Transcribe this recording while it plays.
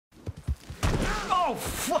Oh,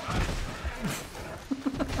 fuck!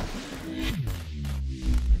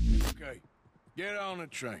 Okay, get on the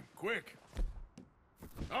train, quick.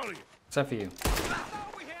 All of you. Except for you. I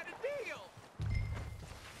thought we had a deal.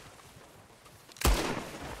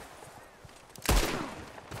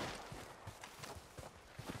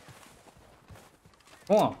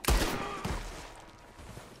 Come on.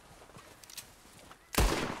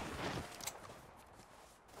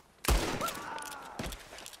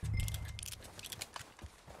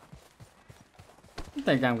 I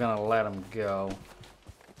think I'm gonna let him go.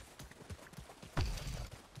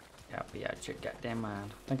 Yeah, be out your goddamn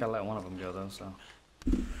mind. I think I let one of them go though, so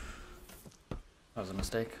that was a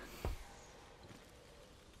mistake.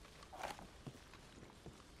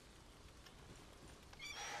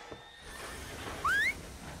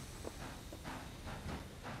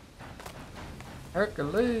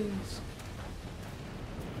 Hercules.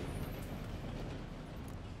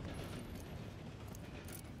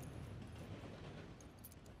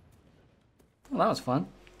 Well, that was fun.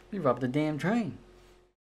 We robbed the damn train.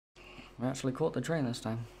 We actually caught the train this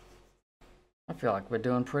time. I feel like we're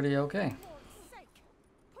doing pretty okay. For Lord's sake,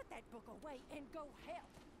 put that book away and go help.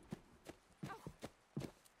 Oh,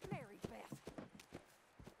 Mary Beth.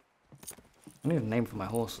 I need a name for my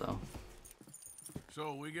horse though.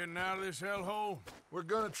 So, we getting out of this hellhole? We're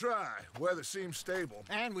gonna try. Weather seems stable.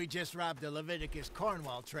 And we just robbed the Leviticus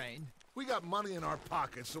Cornwall train. We got money in our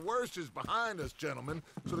pockets. The worst is behind us, gentlemen.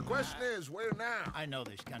 So the question is, where now? I know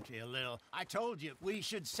this country a little. I told you, we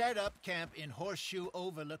should set up camp in Horseshoe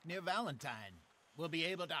Overlook near Valentine. We'll be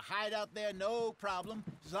able to hide out there no problem,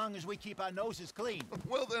 as long as we keep our noses clean.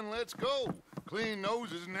 Well, then let's go. Clean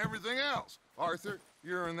noses and everything else. Arthur,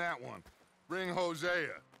 you're in that one. Bring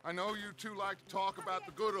Hosea. I know you two like to talk about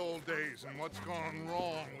the good old days and what's gone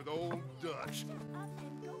wrong with old Dutch. Up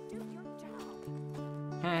and go do your job.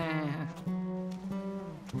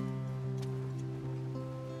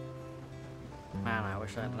 Man, I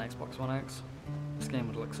wish I had an Xbox One X. This game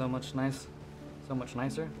would look so much nicer. So much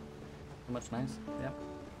nice. Yep.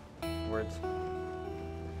 Words.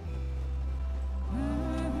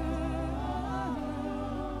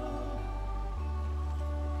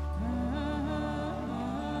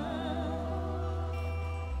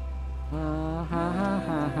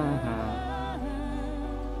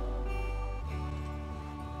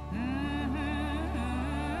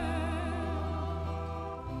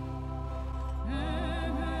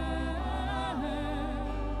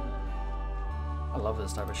 I love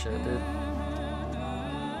this type of shit, dude.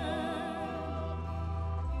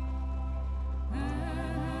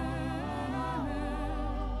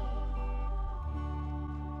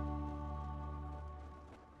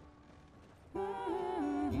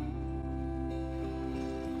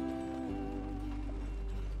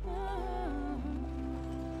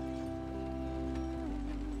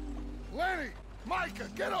 Lenny! Micah,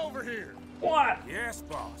 get over here! What? Yes,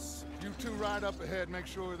 boss. You two ride up ahead, make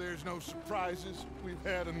sure there's no surprises. We've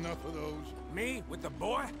had enough of those. Me with the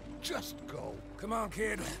boy? Just go. Come on,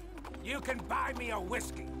 kid. You can buy me a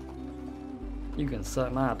whiskey. You can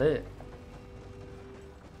suck my dick.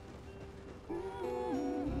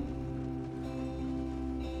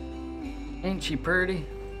 Ain't she pretty?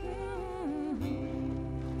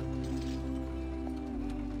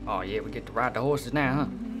 Oh yeah, we get to ride the horses now, huh?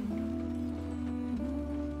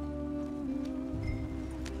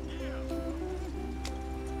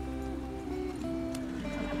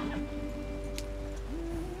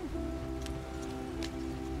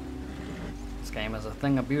 This game is a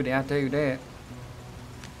thing of beauty, I tell you that.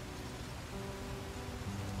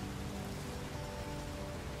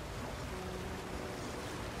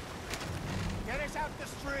 Get us out the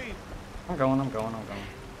stream. I'm going.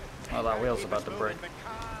 Oh, that wheel's about to break.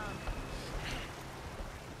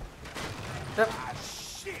 Yep. Ah,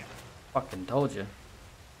 shit. Fucking told you.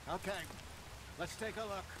 Okay, let's take a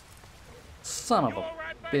look. Son of a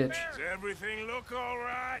bitch. Does everything look all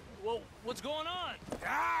right? Well, what's going on?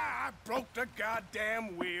 Ah, I broke the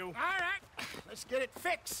goddamn wheel. All right, let's get it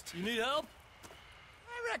fixed. You need help?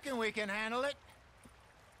 I reckon we can handle it.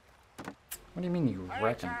 What do you mean you All right,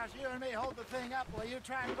 reckon? Charles, you and me hold the thing up while you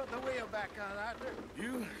try and put the wheel back on, Arthur.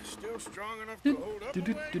 You still strong enough to hold up a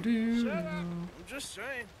way? Shut up. I'm just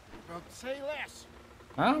saying. Don't say less.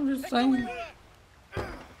 I'm just Take the saying. wheel up.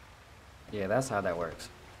 Yeah, that's how that works.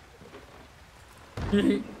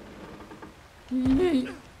 Yeet.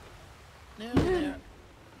 Yeet. There, there.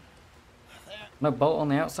 No bolt on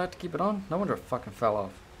the outside to keep it on? No wonder it fucking fell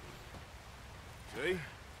off. See?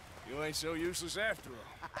 You ain't so useless after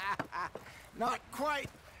all. Not quite.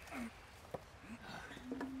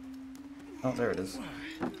 Oh, there it is.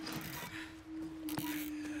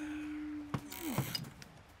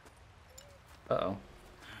 Uh-oh.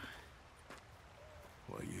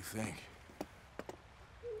 What do you think?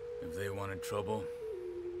 If they wanted trouble,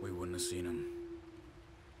 we wouldn't have seen them.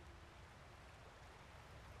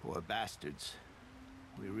 Poor bastards.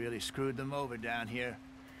 We really screwed them over down here.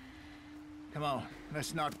 Come on,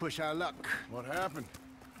 let's not push our luck. What happened?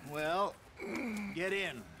 Well, get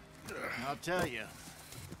in. I'll tell you.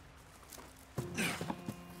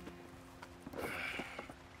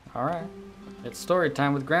 Alright. It's story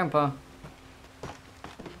time with Grandpa.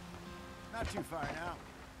 Not too far now.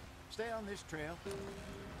 Stay on this trail.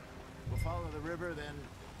 We'll follow the river, then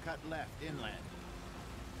cut left inland.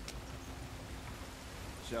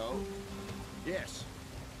 So, yes,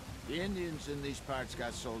 the Indians in these parts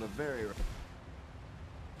got sold a very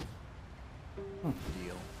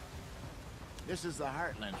deal. This is the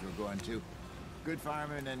heartlands we're going to. Good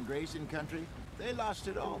farming and grazing country. They lost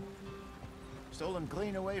it all. Stolen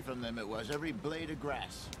clean away from them it was, every blade of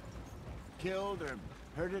grass. Killed or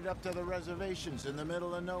herded up to the reservations in the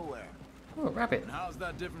middle of nowhere. Oh, rabbit. And how's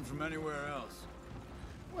that different from anywhere else?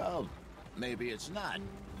 Well, maybe it's not.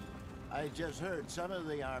 I just heard some of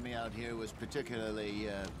the army out here was particularly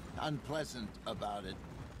unpleasant about it.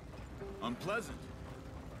 Unpleasant?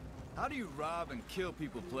 How do you rob and kill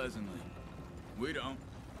people pleasantly? We don't,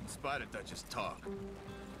 in spite of Dutch's talk.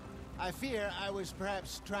 I fear I was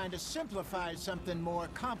perhaps trying to simplify something more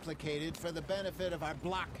complicated for the benefit of our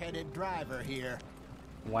block-headed driver here.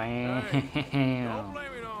 Wow. Don't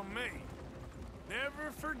blame it on me.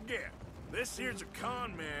 Never forget, this here's a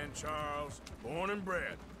con man, Charles, born and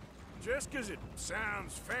bred. Just 'cause it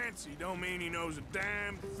sounds fancy don't mean he knows a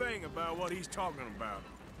damn thing about what he's talking about.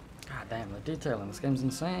 God damn, the detail in this game's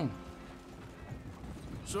insane.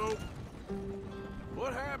 So,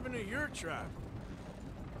 what happened to your tribe?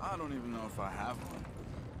 I don't even know if I have one.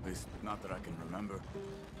 At least, not that I can remember.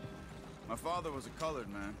 My father was a colored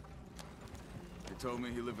man. He told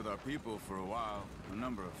me he lived with our people for a while. A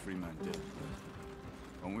number of free men did.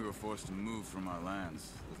 When we were forced to move from our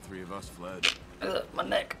lands, the three of us fled. Ugh, my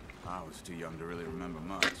neck. I was too young to really remember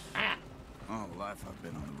much. All life I've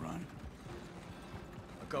been on the run.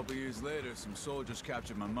 A couple years later, some soldiers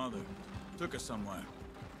captured my mother. Took her somewhere.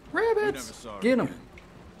 We never Rabbits! saw her Get him! again.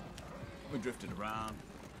 We drifted around.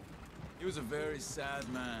 He was a very sad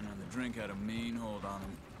man, and the drink had a mean hold on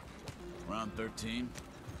him. Around 13,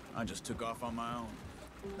 I just took off on my own.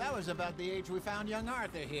 That was about the age we found young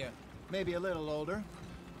Arthur here. Maybe a little older.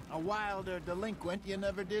 A wilder delinquent you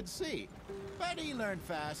never did see. But he learned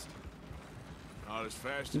fast. Not as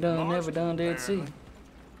fast You as done Marston, never done did see. apparently.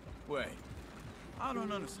 Wait, I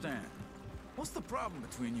don't understand. What's the problem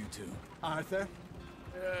between you two? Arthur?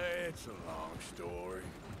 Yeah, it's a long story.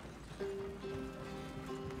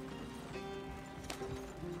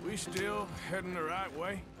 We still heading the right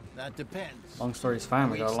way? That depends. Long story's fine,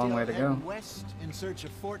 we Are got a long still way to go. heading west in search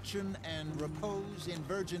of fortune and repose in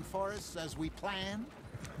virgin forests as we planned?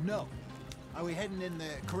 No. Are we heading in the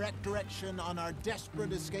correct direction on our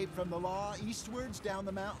desperate escape from the law eastwards down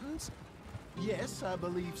the mountains? Yes, I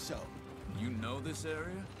believe so. You know this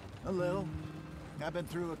area? A little. I've been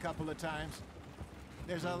through a couple of times.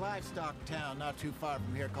 There's a livestock town not too far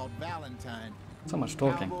from here called Valentine. So much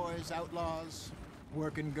talking. Cowboys, outlaws,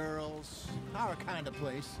 working girls, our kind of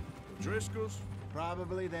place. Driscoll's?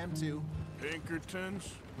 Probably them too.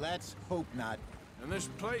 Pinkertons? Let's hope not. And this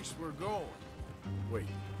place we're going. Wait,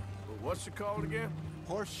 what's it called again?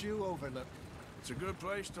 Horseshoe Overlook. It's a good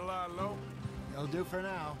place to lie low? It'll do for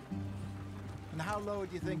now. And how low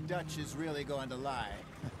do you think Dutch is really going to lie?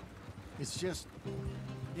 It's just,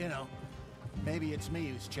 you know, maybe it's me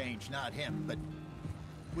who's changed, not him, but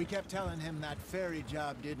we kept telling him that ferry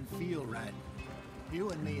job didn't feel right. You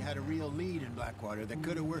and me had a real lead in Blackwater that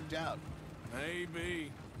could have worked out.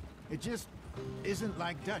 Maybe. It just isn't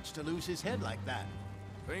like Dutch to lose his head like that.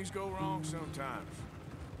 Things go wrong sometimes.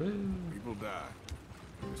 People die.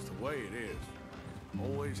 It's the way it is.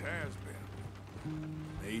 Always has been.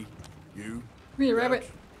 Me, you, Come here, Dutch. rabbit.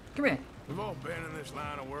 Come here. We've all been in this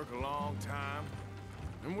line of work a long time.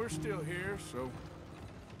 And we're still here, so...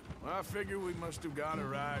 Well, I figure we must have got it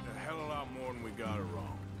right a hell of a lot more than we got it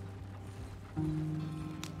wrong.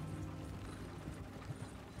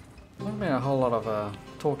 There's been a whole lot of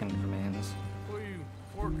talking from me in this. What are you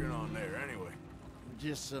working on there, anyway?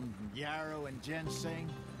 Just some yarrow and ginseng.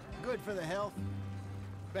 Good for the health.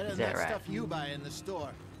 Better Is than that that right? stuff you buy in the store.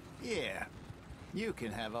 Yeah, you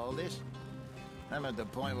can have all this. I'm at the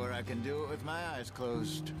point where I can do it with my eyes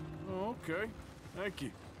closed. Oh, okay. Thank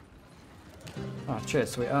you. Oh,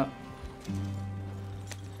 cheers, sweetheart.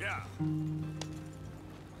 Yeah.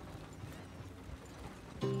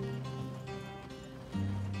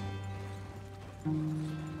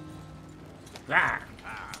 Yeah.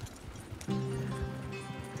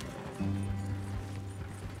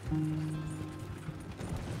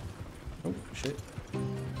 Oh, shit.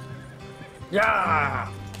 Yeah!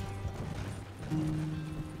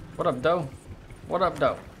 What up, doe? What up,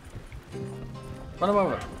 doe? Run him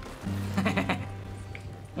over.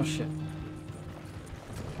 Oh, shit.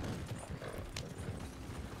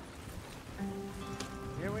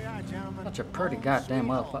 Here we are, gentlemen. Such a pretty Home goddamn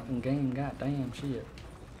sweet home. motherfucking game, goddamn shit.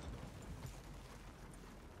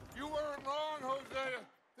 You weren't wrong, Hosea.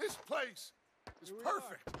 This place is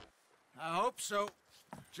perfect. I hope so.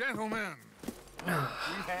 Gentlemen, we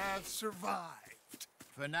have survived.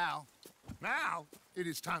 For now. Now, it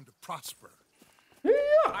is time to prosper.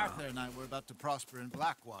 Arthur and I were about to prosper in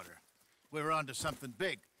Blackwater. We were onto something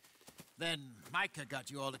big. Then Micah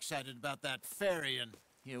got you all excited about that ferry, and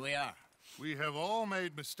here we are. We have all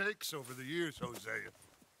made mistakes over the years, Hosea.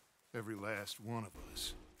 Every last one of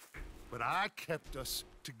us. But I kept us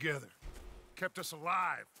together. Kept us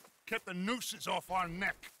alive. Kept the nooses off our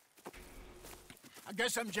neck. I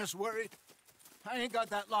guess I'm just worried. I ain't got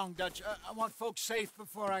that long, Dutch. I want folks safe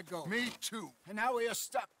before I go. Me too. And now we are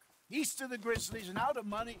stuck, east of the Grizzlies and out of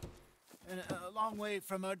money, and a long way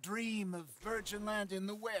from our dream of virgin land in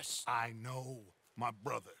the west. I know, my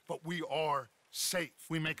brother, but we are safe.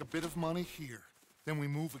 We make a bit of money here, then we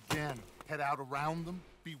move again, head out around them,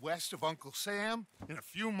 be west of Uncle Sam, in a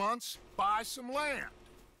few months, buy some land.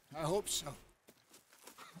 I hope so.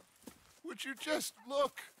 Would you just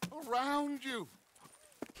look around you?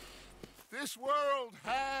 This world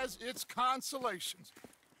has its consolations.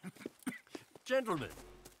 Gentlemen,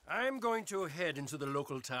 I'm going to head into the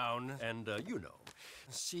local town and, you know,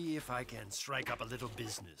 see if I can strike up a little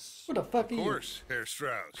business. What the fuck are Of you? course, Herr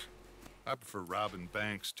Strauss. I prefer robbing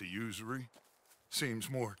banks to usury. Seems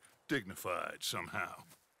more dignified somehow.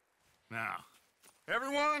 Now,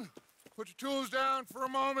 everyone, put your tools down for a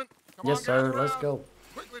moment. Come Yes, on, sir. gather Let's around. go.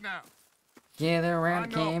 Quickly now. Gather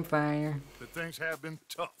around the I know. campfire. That things have been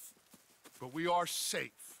tough, but we are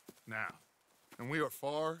safe now, and we are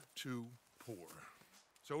far too poor.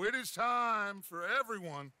 So it is time for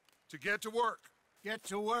everyone to get to work. Get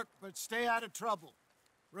to work, but stay out of trouble.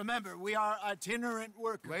 Remember, we are itinerant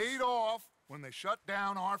workers. Laid off when they shut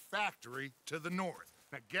down our factory to the north.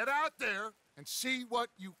 Now get out there and see what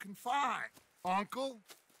you can find. Uncle,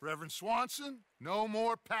 Reverend Swanson, no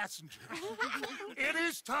more passengers. It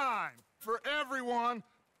is time for everyone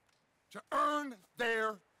to earn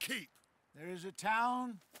their keep. There is a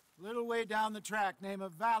town a little way down the track named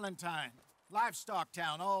Valentine. Livestock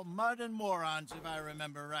town, all mud and morons, if I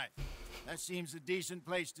remember right. That seems a decent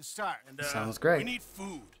place to start. And, Sounds great. We need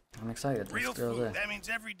food. I'm excited. Real Let's go food. there. That means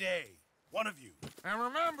every day. One of you. And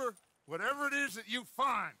remember, whatever it is that you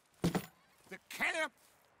find, the camp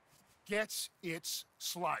gets its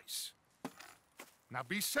slice. Now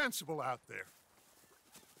be sensible out there.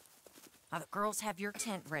 Now, the girls have your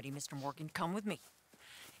tent ready, Mr. Morgan. Come with me.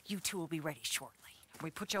 You two will be ready shortly. We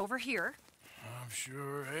put you over here. I'm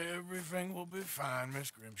sure everything will be fine, Miss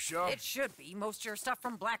Grimshaw. It should be. Most of your stuff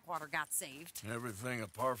from Blackwater got saved. Everything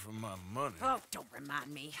apart from my money. Oh, don't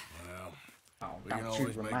remind me. Well, Oh, We can don't you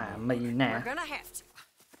always make remind more me We're now. gonna have to.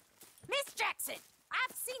 Miss Jackson,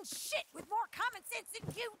 I've seen shit with more common sense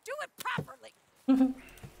than you. Do it properly.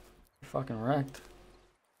 Fucking wrecked.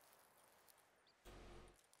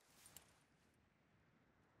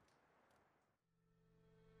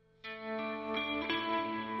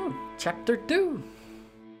 Chapter 2.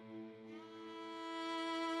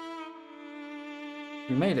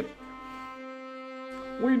 We made it.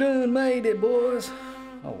 We done made it, boys.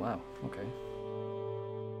 Oh, wow. Okay.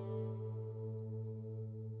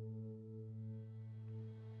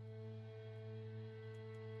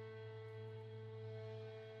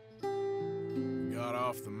 got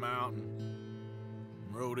off the mountain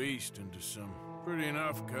and rode east into some pretty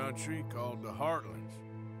enough country called the Heartlands.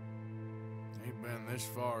 Ain't been this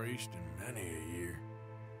far east in many a year.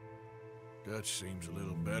 Dutch seems a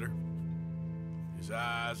little better. His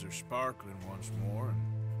eyes are sparkling once more,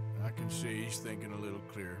 and I can see he's thinking a little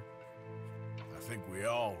clearer. I think we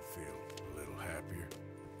all feel a little happier,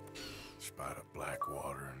 in spite of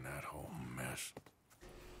Blackwater and that whole mess.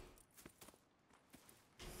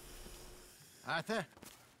 Arthur?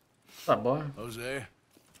 What's up, boy? Jose?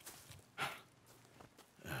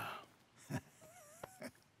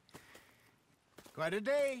 Quite a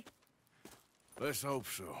day. Let's hope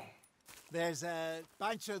so. There's a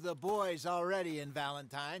bunch of the boys already in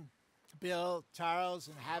Valentine. Bill, Charles,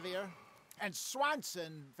 and Javier. And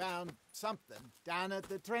Swanson found something down at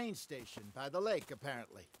the train station by the lake,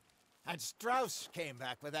 apparently. And Strauss came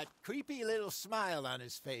back with that creepy little smile on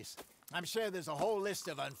his face. I'm sure there's a whole list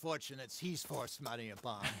of unfortunates he's forced money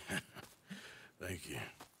upon. Thank you.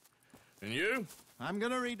 And you? I'm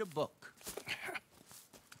gonna read a book.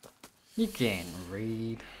 You can't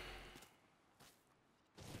read.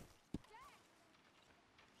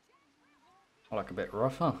 I look a bit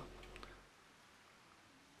rough, huh?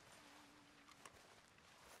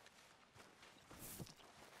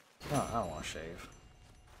 Oh, I don't want to shave.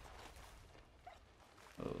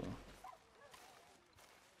 Oh.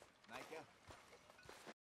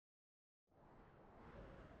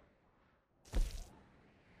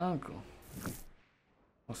 Uncle.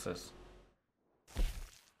 What's this?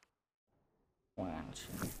 Wow.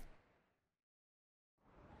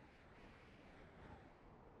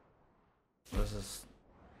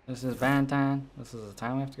 This is Valentine. This is the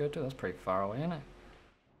town we have to go to. That's pretty far away, isn't it?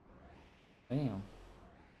 Damn.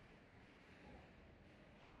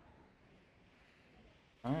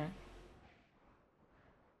 All right.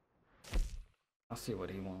 I'll see what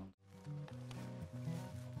he wants.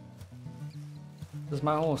 This is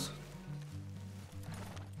my horse.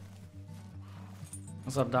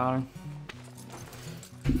 What's up, darling?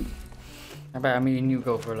 How about me and you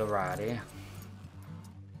go for the ride, yeah?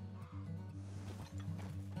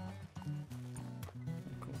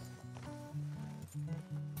 Cool.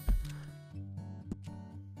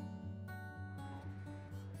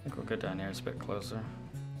 I think we'll go down here, it's a bit closer.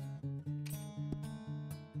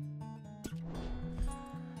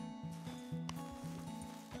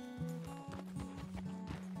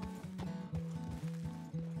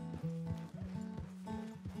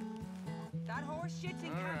 That horse shit's in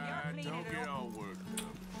camp. Alright, You're don't cleaning get it up. all worked up.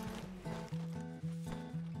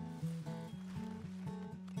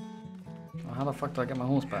 Well, how the fuck do I get my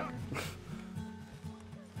horse back?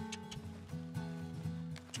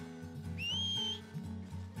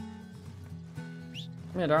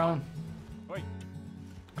 Come here, darling. Wait.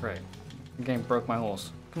 Great. The game broke my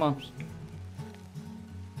horse. Come on.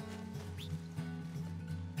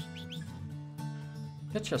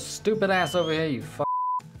 Get your stupid ass over here, you fuck.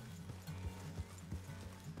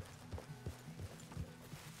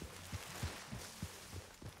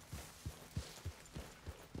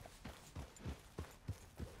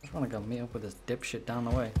 I just want to go meet up with this dipshit down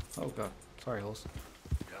the way. Oh god. Sorry, horse.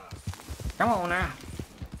 Come on now.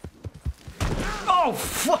 Oh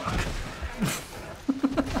fuck!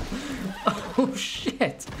 Oh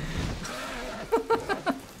shit!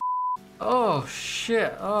 Oh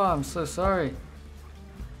shit! Oh, I'm so sorry.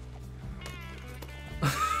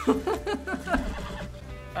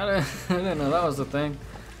 I didn't know that was the thing.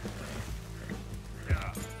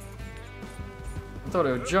 I thought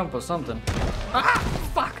it would jump or something. Ah!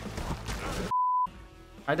 Fuck!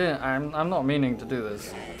 I'm not meaning to do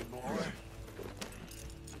this.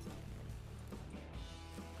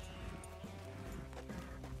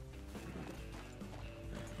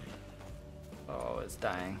 Oh, it's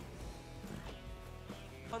dying.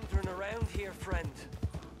 Wandering around here, friend.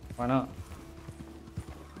 Why not?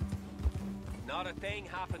 Not a thing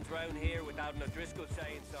happens round here without an O'Driscoll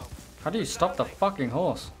saying so. How do you stop the fucking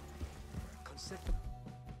horse?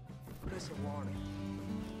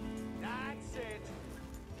 That's it.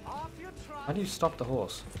 Off you trot. How do you stop the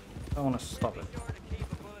horse? I don't want to stop it. Sure to keep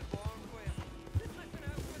a bullet warm for you. Just listen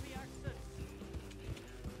out for the accents.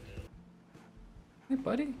 Hey,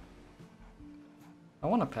 buddy. I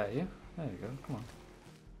want to pet you. There you go. Come on.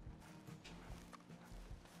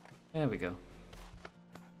 There we go.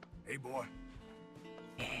 Hey, boy.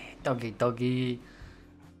 Doggy, doggy.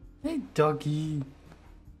 Hey, doggy.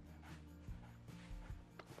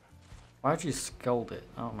 Why'd you scold it?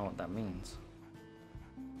 I don't know what that means.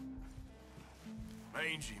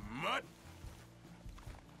 Mangy mutt.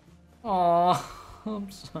 Aw,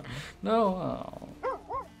 I'm sorry. No.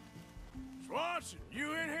 Oh. Swanson,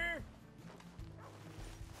 you in here?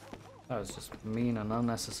 That was just mean and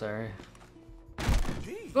unnecessary.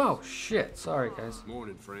 Oh, shit. Sorry, guys.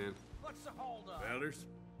 Morning, friend. What's the hold up? Fellas.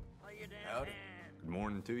 How you doing? Howdy. Good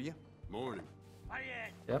morning to you. Morning. How you?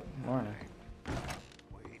 Yep, morning.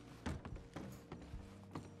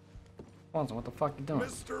 Swanson, what the fuck you doing?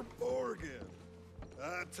 Mr. Morgan,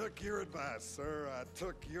 I took your advice, sir. I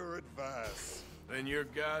took your advice. Then your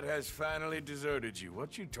god has finally deserted you.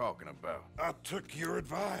 What you talking about? I took your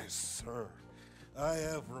advice, sir. I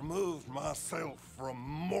have removed myself from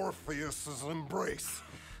Morpheus's embrace.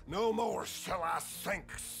 No more shall I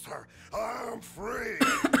sink, sir. I am free.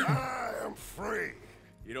 I am free.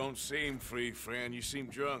 You don't seem free, friend. You seem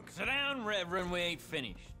drunk. Sit down, Reverend. We ain't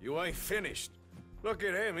finished. You ain't finished. Look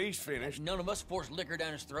at him. He's finished. None of us forced liquor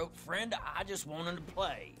down his throat. Friend, I just want him to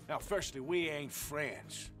play. Now, firstly, we ain't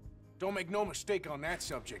friends. Don't make no mistake on that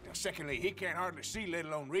subject. Now, secondly, he can't hardly see, let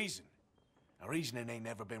alone reason. Now, reasoning ain't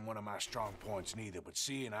never been one of my strong points neither, but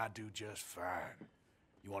seeing I do just fine.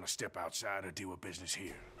 You want to step outside or deal with business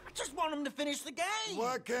here? I just want him to finish the game.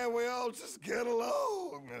 Why can't we all just get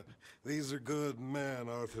along? These are good men,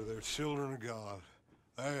 Arthur. They're children of God.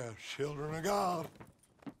 They're children of God.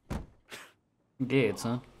 Gates,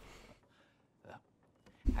 huh?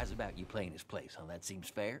 How's about you playing his place, huh? That seems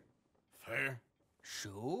fair? Fair?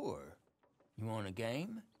 Sure. You want a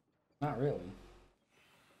game? Not really.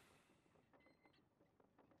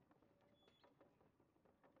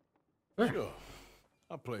 Sure.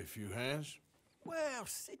 I'll play a few hands. Well,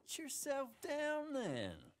 sit yourself down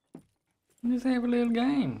then. Let's have a little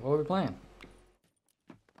game. What are we playing?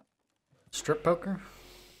 Strip poker?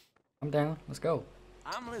 I'm down. Let's go.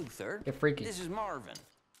 I'm Luther. Get freaky. This is Marvin.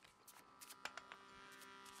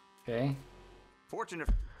 Okay. Fortunate.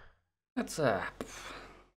 Let's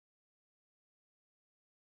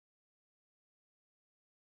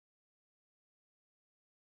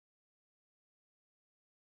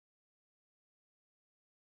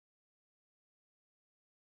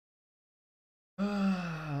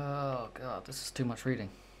oh god, this is too much reading.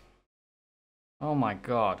 Oh my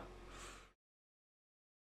god.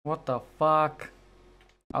 What the fuck?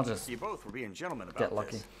 I'll just You both were being gentlemen about get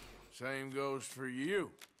lucky. this. Same goes for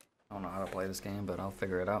you. I don't know how to play this game, but I'll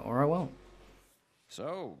figure it out, or I won't.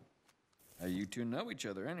 So, how you two know each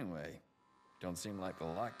other anyway? Don't seem like the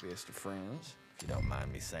likeliest of friends, if you don't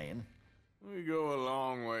mind me saying. We go a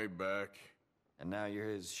long way back. And now you're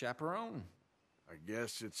his chaperone? I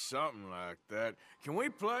guess it's something like that. Can we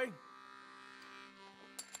play?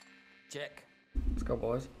 Check. Let's go,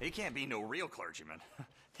 boys. He can't be no real clergyman.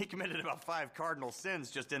 He committed about 5 cardinal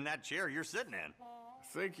sins just in that chair you're sitting in.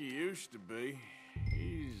 I think he used to be.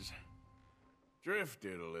 He's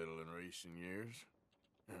drifted a little in recent years.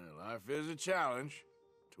 Life is a challenge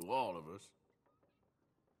to all of us.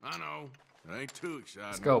 I know, it ain't too exciting.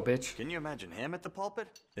 Let's go, bitch. Can you imagine him at the pulpit?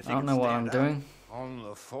 If I don't know what I'm doing. On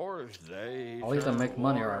the fourth day, I'll either make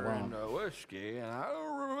money or I won't. into whiskey, and I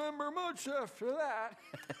don't remember much after that.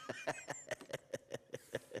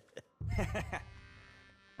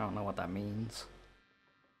 I don't know what that means.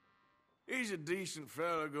 He's a decent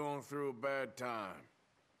fella going through a bad time.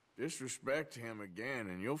 Disrespect him again,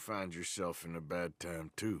 and you'll find yourself in a bad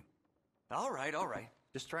time, too. All right, all right.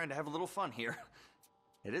 Just trying to have a little fun here.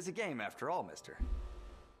 It is a game after all, mister.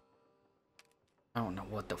 I don't know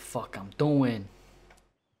what the fuck I'm doing.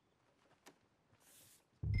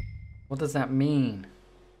 What does that mean?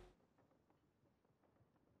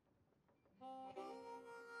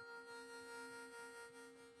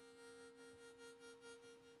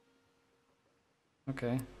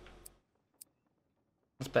 Okay.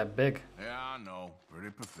 That's that big. Yeah, I know.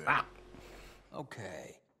 Pretty pathetic. Ah.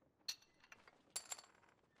 Okay.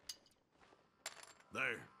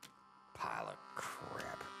 There. Pile of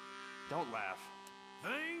crap. Don't laugh.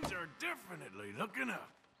 Things are definitely looking up.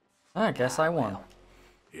 I guess I won.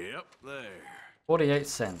 Yep, there. 48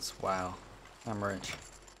 cents. Wow. I'm rich.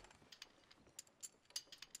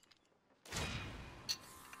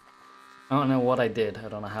 I don't know what I did. I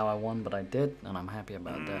don't know how I won, but I did, and I'm happy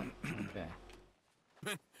about that. Okay.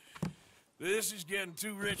 This is getting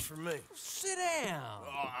too rich for me. Sit down.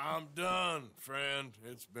 Oh, I'm done, friend.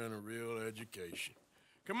 It's been a real education.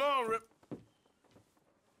 Come on, Rip.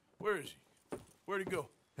 Where is he? Where'd he go?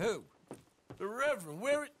 Who? The Reverend.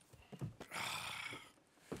 Where it?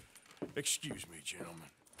 Excuse me, gentlemen.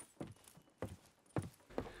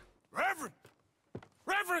 Reverend!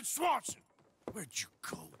 Reverend Swanson! Where'd you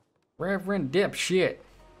go? Reverend dipshit.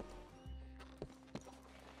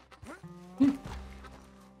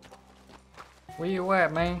 Where you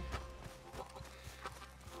at, man?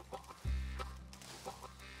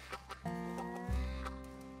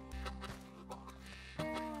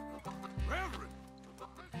 Reverend!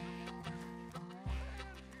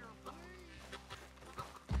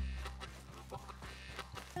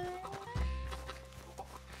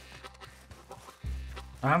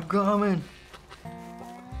 I'm coming.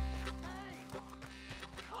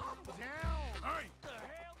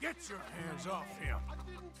 Get your hands off him. I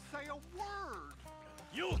didn't say a word.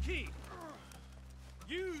 Yulki!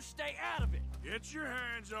 You stay out of it! Get your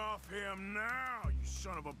hands off him now, you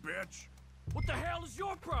son of a bitch. What the hell is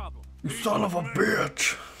your problem? You son of a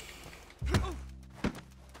bitch.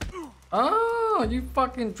 Oh, you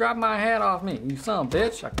fucking dropped my hat off me. You son of a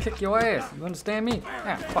bitch. I'll kick your ass. You understand me?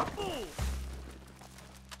 Ah, fuck.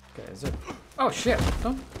 Okay, is it? Oh, shit.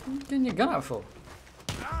 Don't get your gun out for.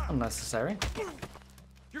 Unnecessary.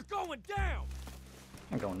 You're going down!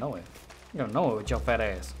 I ain't going nowhere. You don't know it with your fat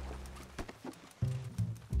ass.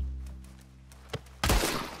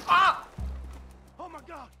 Ah! Oh my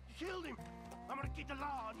God, you killed him. I'm gonna get the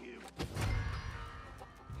law on you.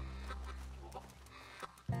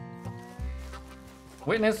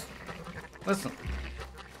 Witness, listen.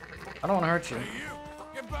 I don't want to hurt you. Hey, you!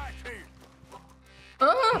 Get back here!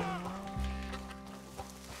 Ah!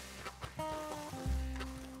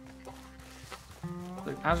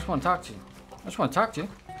 Look, I just want to talk to you. I just want to talk to you.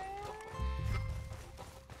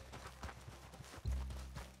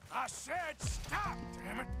 I said stop,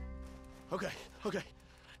 damn it! Okay.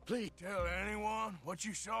 Please. Tell anyone what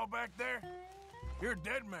you saw back there? You're a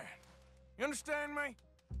dead man. You understand me?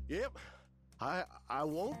 Yep. I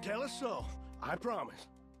won't tell a soul. I promise.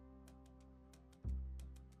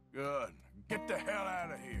 Good. Get the hell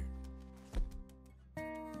out of here.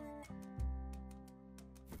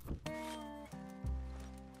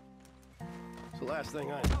 It's the last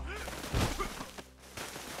thing I know.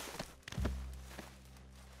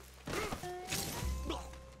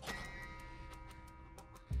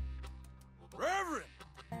 Reverend!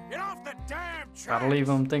 Get off the damn tracks! Gotta leave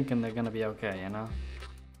them thinking they're gonna be okay, you know?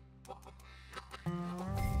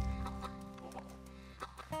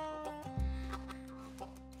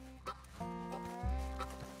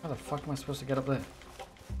 How the fuck am I supposed to get up there?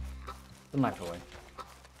 The knife away.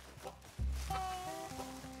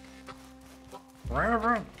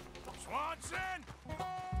 Reverend! Swanson!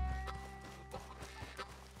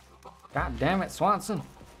 God damn it, Swanson!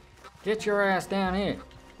 Get your ass down here!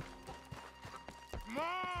 Come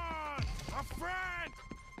on! My friend!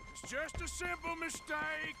 It's just a simple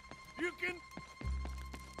mistake. You can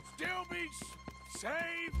still be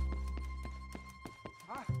saved.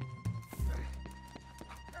 Huh?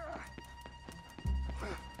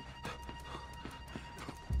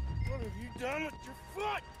 What have you done with your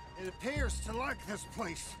foot? It appears to like this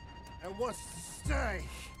place and wants to stay.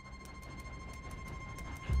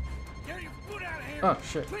 Get your foot out of here! Oh,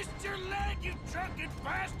 shit. Twist your leg, you drunken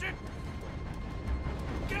bastard!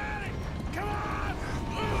 Got it! Come on!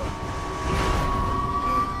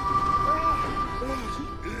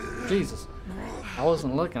 Jesus. I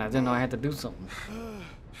wasn't looking, I didn't know I had to do something.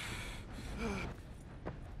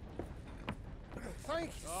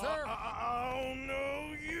 Thank you, sir. Oh,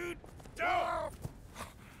 no, you don't!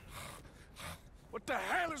 What the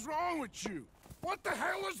hell is wrong with you? What the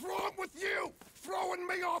hell is wrong with you? Throwing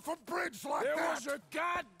me off a bridge like There that? was a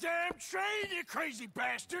goddamn train, you crazy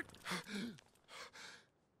bastard!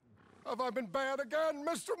 Have I been bad again,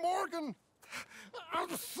 Mr. Morgan? I'm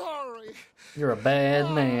sorry. You're a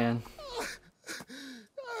bad man.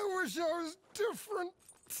 I wish I was different.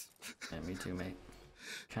 Yeah, me too, mate.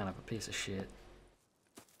 Kind of a piece of shit.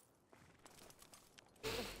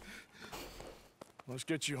 Let's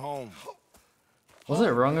get you home. Was it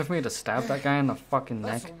wrong of me to stab that guy in the fucking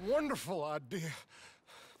neck? That's a wonderful idea.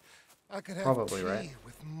 I could have Probably tea right.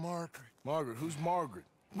 with Margaret. Margaret, who's Margaret?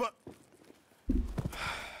 But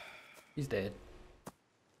He's dead.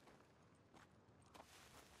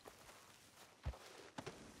 I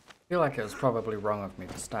feel like it was probably wrong of me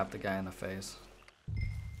to stab the guy in the face.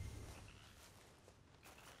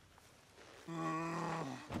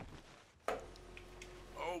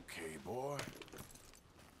 Okay, boy.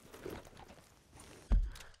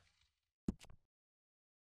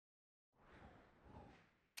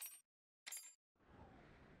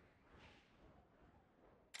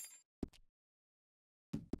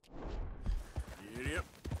 Idiot.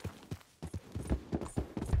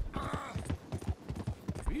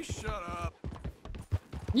 You shut up.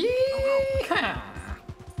 Yeehaw!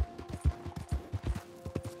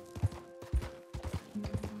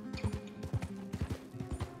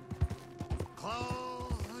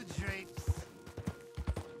 Close the drapes.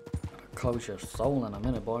 Close your soul in a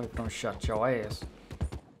minute, boy. Don't shut your ass.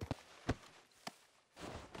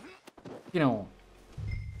 You know,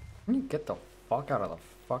 can you get the fuck out of the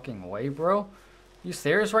fucking way, bro? You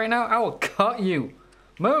serious right now? I will cut you.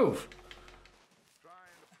 Move.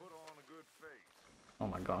 Oh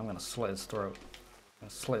my god, I'm gonna slit his throat. I'm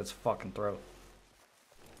gonna slit his fucking throat.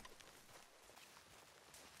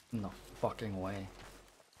 No fucking way.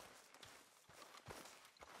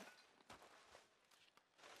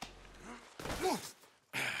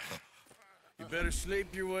 You better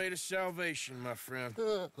sleep your way to salvation, my friend.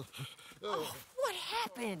 Oh, what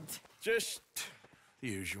happened? Just the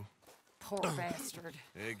usual. Poor bastard.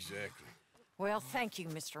 Exactly. Well, thank you,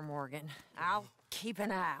 Mr. Morgan. I'll keep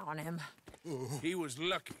an eye on him. He was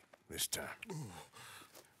lucky this time.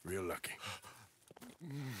 Real lucky.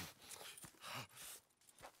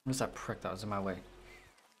 Where's that prick that was in my way?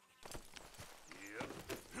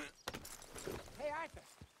 hey, Arthur.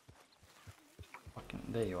 Fucking,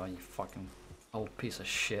 there you are, you fucking old piece of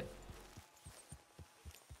shit.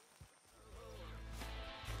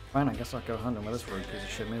 Fine, I guess I'll go hunting with this rude piece of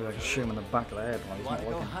shit. Maybe I can shoot him in the back of the head while he's not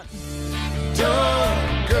looking.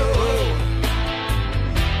 Don't go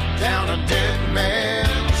down a dead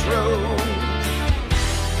man's road.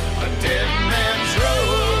 A dead